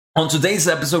On today's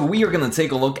episode, we are going to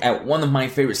take a look at one of my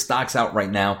favorite stocks out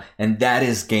right now, and that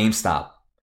is GameStop.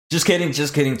 Just kidding.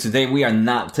 Today, we are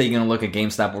not taking a look at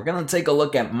GameStop. We're going to take a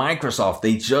look at Microsoft.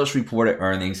 They just reported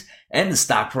earnings, and the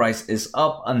stock price is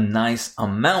up a nice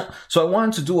amount. So I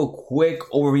wanted to do a quick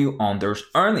overview on their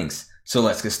earnings. So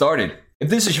let's get started. If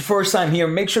this is your first time here,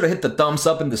 make sure to hit the thumbs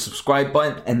up and the subscribe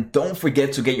button, and don't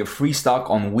forget to get your free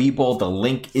stock on Webull. The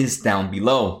link is down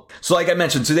below. So like I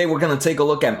mentioned, today we're going to take a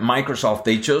look at Microsoft.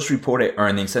 They just reported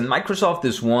earnings, and Microsoft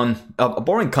is a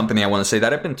boring company, I want to say,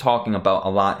 that I've been talking about a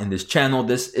lot in this channel.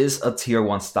 This is a tier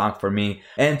 1 stock for me,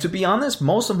 and to be honest,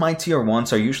 most of my tier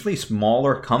 1s are usually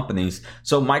smaller companies.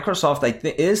 So Microsoft, I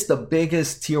think, is the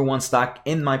biggest tier 1 stock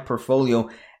in my portfolio,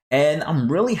 and I'm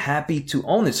really happy to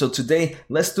own it. So today,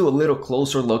 let's do a little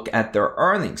closer look at their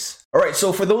earnings. All right,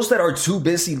 so for those that are too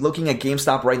busy looking at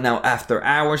GameStop right now after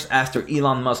hours, after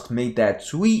Elon Musk made that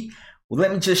tweet,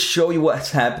 let me just show you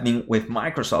what's happening with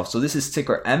Microsoft. So this is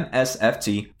ticker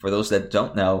MSFT. For those that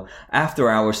don't know, after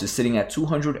hours is sitting at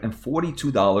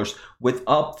 $242 with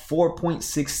up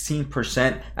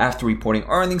 4.16% after reporting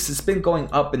earnings. It's been going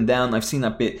up and down. I've seen a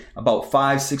bit about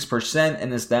 5-6%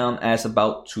 and it's down as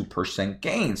about 2%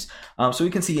 gains. So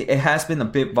you can see it has been a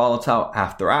bit volatile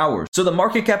after hours. So the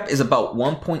market cap is about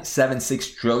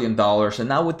 $1.76 trillion. And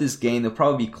now with this gain, it'll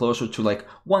probably be closer to like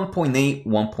 1.8,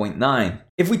 1.9.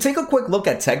 If we take a quick look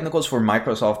at technicals for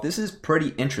Microsoft, this is pretty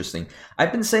interesting.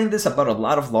 I've been saying this about a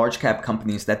lot of large cap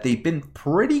companies that they've been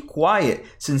pretty quiet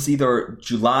since either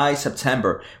July,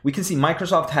 September. We can see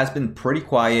Microsoft has been pretty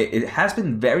quiet. It has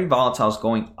been very volatile,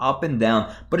 going up and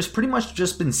down, but it's pretty much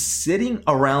just been sitting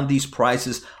around these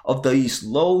prices of these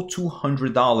low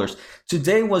 $200.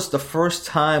 Today was the first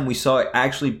time we saw it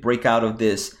actually break out of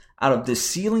this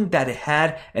ceiling that it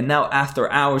had, and now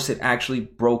after hours it actually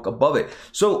broke above it.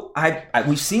 So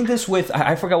we've seen this with,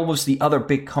 I forgot what was the other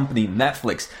big company,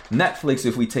 Netflix. Netflix,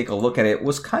 if we take a look at it,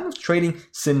 was kind of trading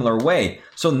similar way.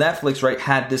 So Netflix, right,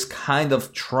 had this kind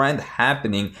of trend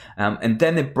happening, and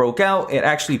then it broke out. It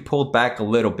actually pulled back a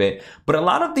little bit, but a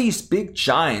lot of these big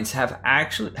giants have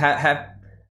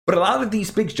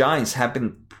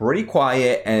been pretty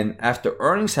quiet, and after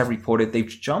earnings have reported, they've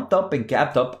jumped up and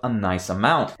gapped up a nice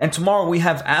amount. And tomorrow we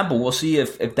have Apple. We'll see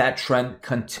if that trend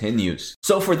continues.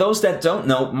 So for those that don't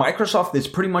know, Microsoft is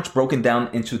pretty much broken down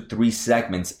into 3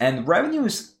 segments, and revenue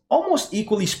is almost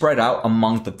equally spread out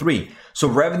among the 3. So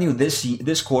revenue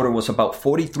this quarter was about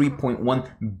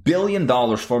 $43.1 billion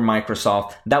for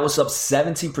Microsoft. That was up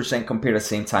 17% compared to the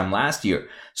same time last year.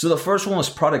 So the first one was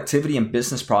productivity and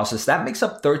business process. That makes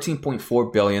up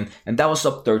 $13.4 billion, and that was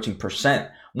up 13%.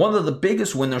 One of the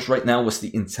biggest winners right now was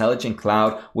the intelligent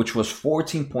cloud, which was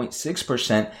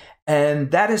 14.6%. And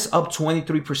that is up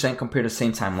 23% compared to the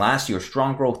same time last year.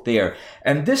 Strong growth there.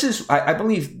 And this is, I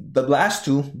believe, the last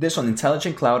two, this on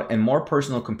intelligent cloud and more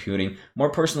personal computing.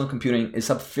 More personal computing is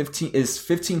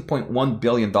 $15.1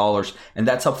 billion, and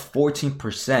that's up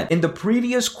 14%. In the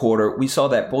previous quarter, we saw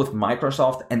that both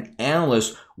Microsoft and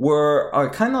analysts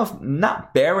are kind of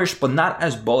not bearish, but not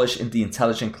as bullish in the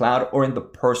intelligent cloud or in the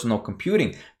personal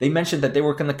computing. They mentioned that they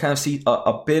were going to kind of see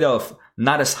a bit of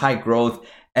not as high growth.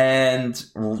 And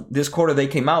this quarter they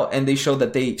came out and they showed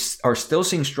that they are still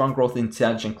seeing strong growth in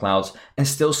intelligent clouds and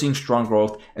still seeing strong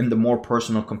growth in the more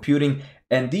personal computing.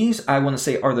 And these, I want to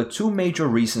say, are the 2 major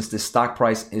reasons the stock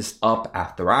price is up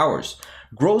after hours.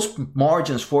 Gross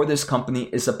margins for this company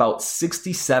is about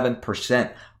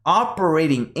 67%.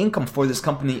 Operating income for this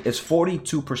company is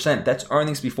 42%. That's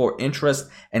earnings before interest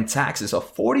and taxes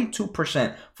of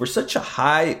 42% for such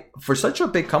a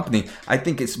big company. I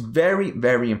think it's very,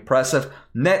 very impressive.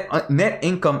 Net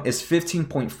income is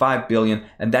 $15.5 billion,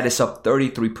 and that is up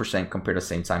 33% compared to the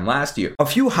same time last year. A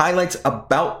few highlights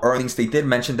about earnings. They did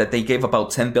mention that they gave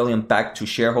about $10 billion back to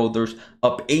shareholders,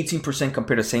 up 18%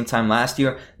 compared to the same time last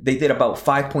year. They did about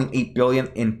 $5.8 billion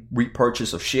in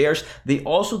repurchase of shares. They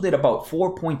also did about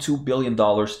 $4.2 billion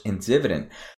in dividend.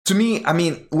 To me, I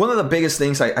mean, one of the biggest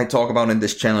things I talk about in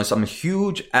this channel is I'm a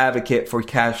huge advocate for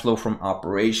cash flow from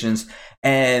operations,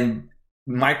 and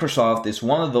Microsoft is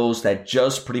one of those that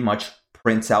just pretty much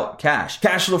prints out cash.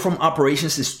 Cash flow from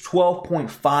operations is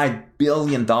 $12.5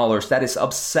 billion. That is up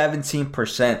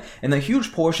 17%. And a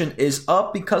huge portion is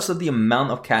up because of the amount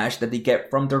of cash that they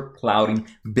get from their clouding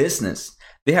business.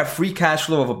 They have free cash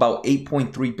flow of about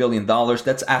 $8.3 billion.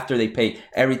 That's after they pay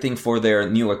everything for their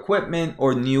new equipment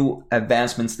or new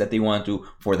advancements that they want to do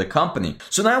for the company.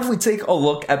 So now if we take a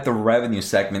look at the revenue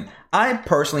segment, I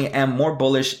personally am more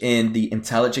bullish in the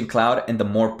intelligent cloud and the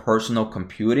more personal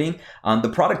computing. The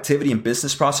productivity and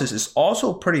business process is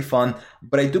also pretty fun.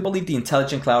 but I do believe the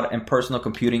intelligent cloud and personal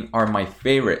computing are my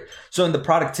favorite. So in the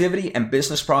productivity and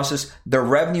business process, the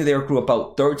revenue there grew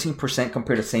about 13%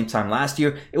 compared to the same time last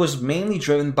year. It was mainly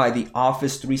driven by the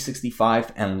Office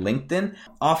 365 and LinkedIn.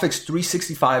 Office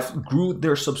 365 grew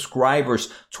their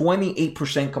subscribers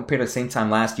 28% compared to the same time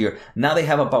last year. Now they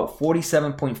have about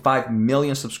 47.5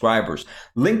 million subscribers.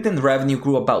 LinkedIn revenue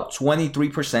grew about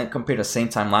 23% compared to the same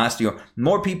time last year.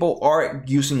 More people are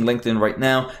using LinkedIn right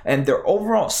now, and their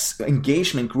overall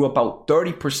engagement grew about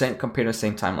 30% compared to the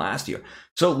same time last year.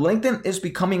 So LinkedIn is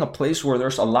becoming a place where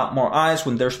there's a lot more eyes.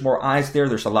 When there's more eyes there,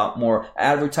 there's a lot more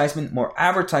advertisement. More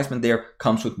advertisement there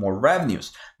comes with more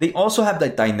revenues. They also have the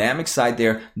dynamic side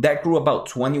there that grew about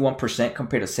 21%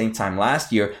 compared to the same time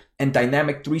last year. And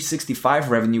Dynamic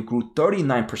 365 revenue grew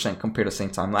 39% compared to the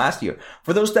same time last year.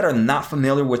 For those that are not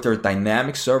familiar with their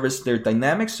dynamic service is their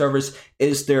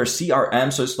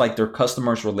CRM, so it's like their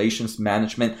customers relations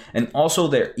management, and also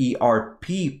their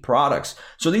ERP products.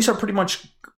 So these are pretty much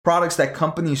products that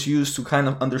companies use to kind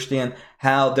of understand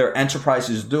how their enterprise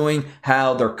is doing,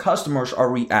 how their customers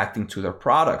are reacting to their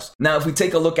products. Now, if we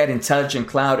take a look at Intelligent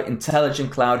Cloud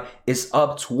is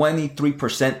up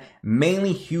 23%,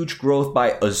 mainly huge growth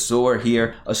by Azure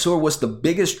here. Azure was the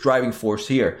biggest driving force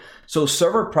here. So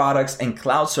server products and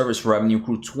cloud service revenue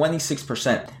grew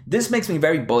 26%. This makes me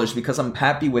very bullish because I'm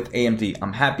happy with AMD.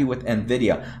 I'm happy with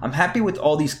NVIDIA. I'm happy with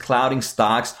all these clouding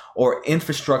stocks or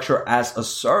infrastructure as a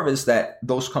service that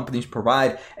those companies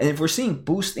provide. And if we're seeing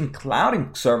boost in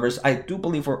clouding servers, I do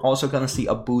believe we're also going to see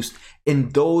a boost in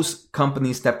those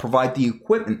companies that provide the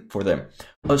equipment for them.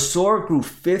 Azure grew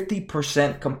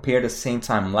 50% compared to the same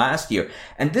time last year.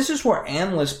 And this is where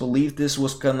analysts believe this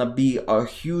was going to be a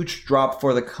huge drop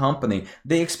for the company.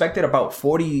 They expected about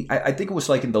 40, I think it was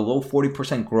like in the low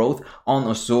 40% growth on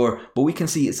Azure, but we can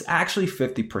see it's actually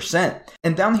 50%.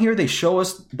 And down here, they show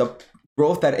us the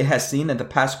growth that it has seen in the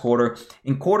past quarter.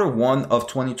 In quarter one of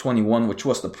 2021, which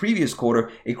was the previous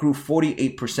quarter, it grew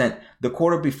 48%. The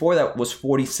quarter before that was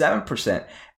 47%.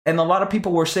 And a lot of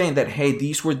people were saying that, hey,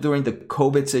 these were during the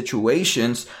COVID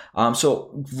situations.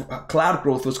 So cloud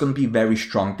growth was going to be very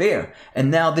strong there. And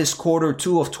now this quarter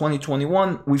two of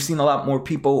 2021, we've seen a lot more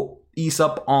people ease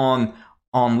up on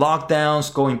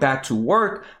lockdowns, going back to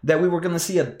work, that we were going to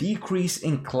see a decrease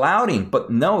in clouding. But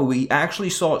no, we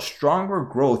actually saw stronger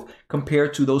growth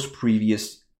compared to those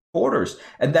previous quarters.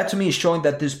 And that to me is showing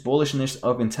that this bullishness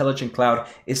of Intelligent Cloud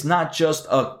is not just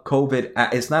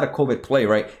it's not a COVID play,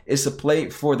 right? It's a play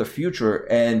for the future.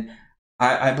 And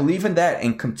I believe in that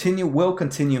and will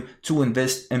continue to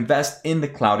invest in the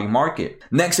clouding market.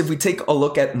 Next, if we take a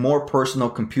look at more personal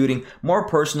computing,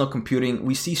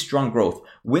 we see strong growth.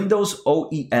 Windows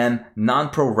OEM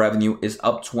non-pro revenue is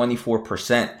up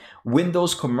 24%.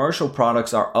 Windows commercial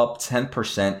products are up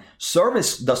 10%.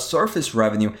 The Surface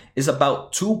revenue is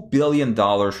about $2 billion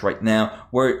right now,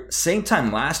 where same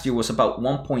time last year was about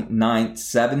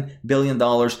 $1.97 billion.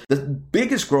 The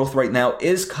biggest growth right now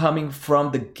is coming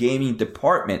from the gaming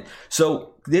department.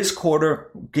 So this quarter,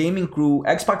 gaming grew,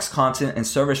 Xbox content and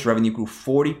service revenue grew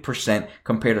 40%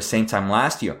 compared to the same time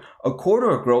last year. A quarter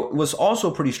ago, it was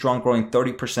also pretty strong, growing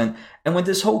 30%. And when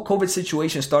this whole COVID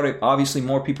situation started, obviously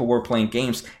more people were playing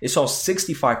games. It saw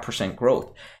 65%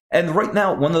 growth. And right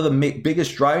now, one of the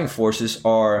biggest driving forces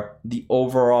are the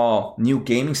overall new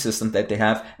gaming system that they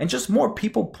have and just more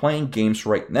people playing games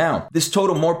right now. This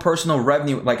total more personal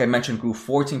revenue, like I mentioned, grew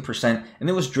 14%, and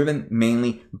it was driven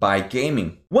mainly by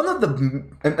gaming.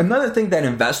 Another thing that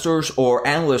investors or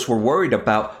analysts were worried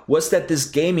about was that this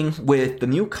gaming with the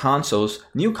new consoles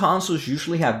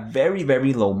usually have very,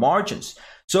 very low margins.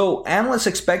 So analysts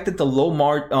expected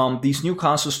these new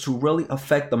consoles to really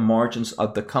affect the margins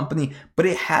of the company, but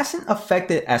it hasn't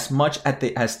affected as much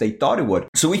as they thought it would.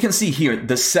 So we can see here,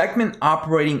 the segment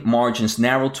operating margins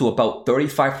narrowed to about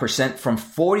 35% from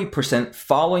 40%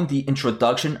 following the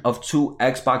introduction of two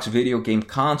Xbox video game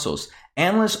consoles.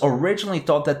 Analysts originally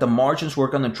thought that the margins were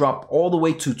going to drop all the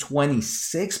way to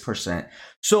 26%.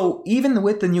 So even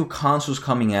with the new consoles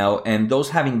coming out and those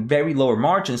having very lower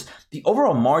margins, the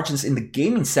overall margins in the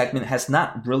gaming segment has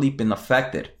not really been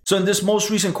affected. So in this most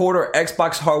recent quarter,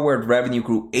 Xbox hardware revenue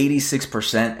grew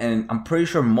 86%, and I'm pretty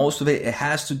sure most of it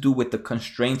has to do with the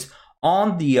constraints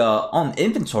on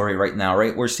inventory right now,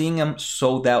 right? We're seeing them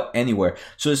sold out anywhere.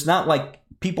 So it's not like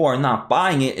people are not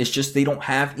buying it, it's just they don't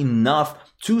have enough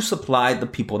to supply the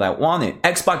people that want it.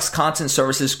 Xbox content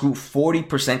services grew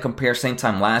 40% compared to same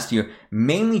time last year,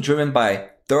 mainly driven by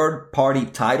third-party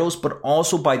titles, but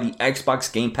also by the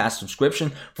Xbox Game Pass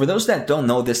subscription. For those that don't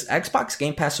know, this Xbox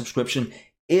Game Pass subscription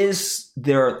is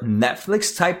their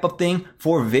Netflix type of thing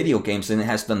for video games, and it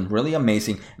has done really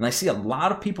amazing. And I see a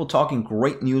lot of people talking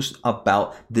great news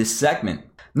about this segment.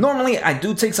 Normally, I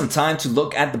do take some time to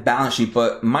look at the balance sheet,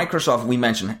 but Microsoft, we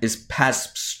mentioned,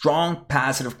 has strong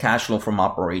positive cash flow from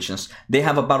operations. They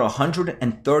have about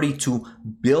 $132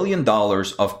 billion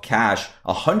of cash,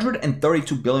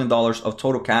 $132 billion of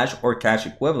total cash or cash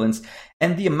equivalents,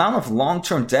 and the amount of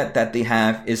long-term debt that they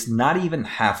have is not even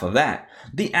half of that.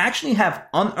 They actually have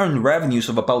unearned revenues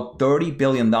of about $30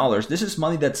 billion. This is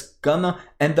money that's gonna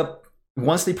end up,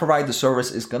 once they provide the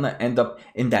service, is going to end up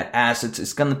in that assets.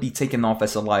 It's going to be taken off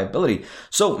as a liability.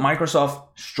 So Microsoft,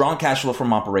 strong cash flow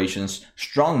from operations,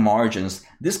 strong margins.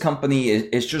 This company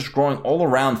is just growing all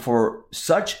around for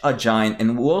such a giant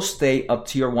and will stay a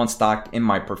tier 1 stock in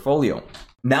my portfolio.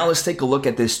 Now let's take a look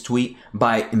at this tweet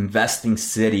by Investing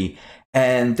City.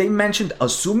 And they mentioned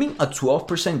assuming a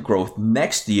 12% growth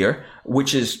next year,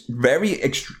 which is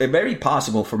very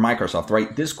possible for Microsoft,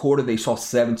 right? This quarter, they saw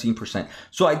 17%.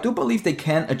 So I do believe they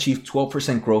can achieve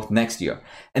 12% growth next year.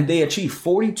 And they achieve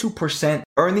 42%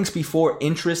 earnings before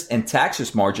interest and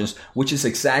taxes margins, which is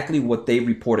exactly what they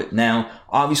reported now.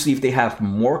 Obviously, if they have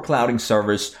more clouding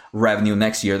service revenue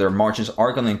next year, their margins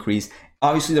are going to increase.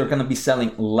 Obviously, they're going to be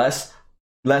selling less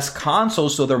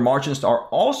consoles, so their margins are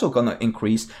also going to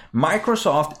increase.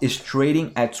 Microsoft is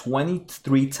trading at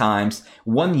 23 times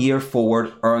 1 year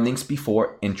forward earnings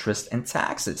before interest and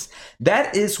taxes.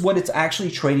 That is what it's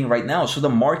actually trading right now. So the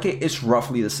market is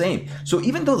roughly the same. So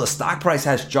even though the stock price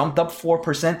has jumped up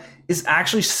 4%, it's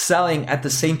actually selling at the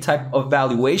same type of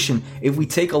valuation if we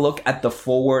take a look at the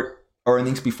forward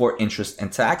earnings before interest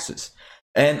and taxes.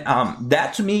 And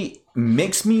that to me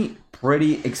makes me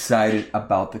pretty excited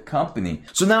about the company.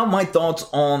 So now my thoughts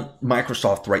on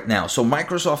Microsoft right now. So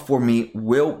Microsoft for me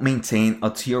will maintain a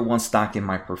tier 1 stock in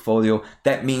my portfolio.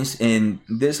 That means in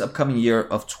this upcoming year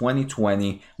of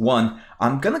 2021,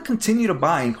 I'm going to continue to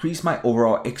buy, increase my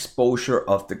overall exposure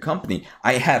of the company.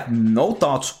 I have no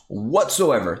thoughts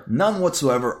whatsoever, none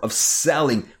whatsoever, of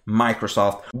selling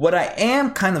Microsoft. What I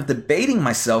am kind of debating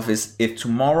myself is if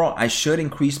tomorrow I should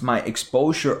increase my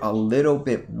exposure a little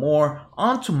bit more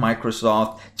onto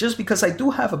Microsoft, just because I do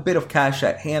have a bit of cash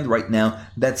at hand right now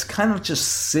that's kind of just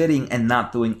sitting and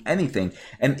not doing anything.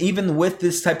 And even with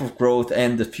this type of growth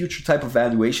and the future type of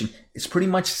valuation, it's pretty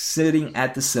much sitting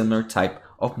at the similar type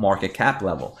of market cap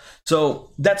level.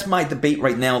 So that's my debate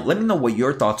right now. Let me know what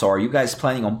your thoughts are. Are you guys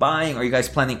planning on buying? Are you guys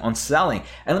planning on selling?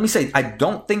 And let me say, I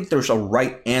don't think there's a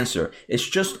right answer. It's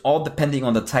just all depending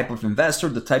on the type of investor,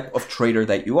 the type of trader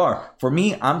that you are. For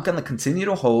me, I'm going to continue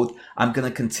to hold. I'm going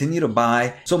to continue to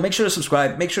buy. So make sure to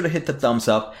subscribe. Make sure to hit the thumbs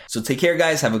up. So take care,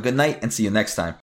 guys. Have a good night and see you next time.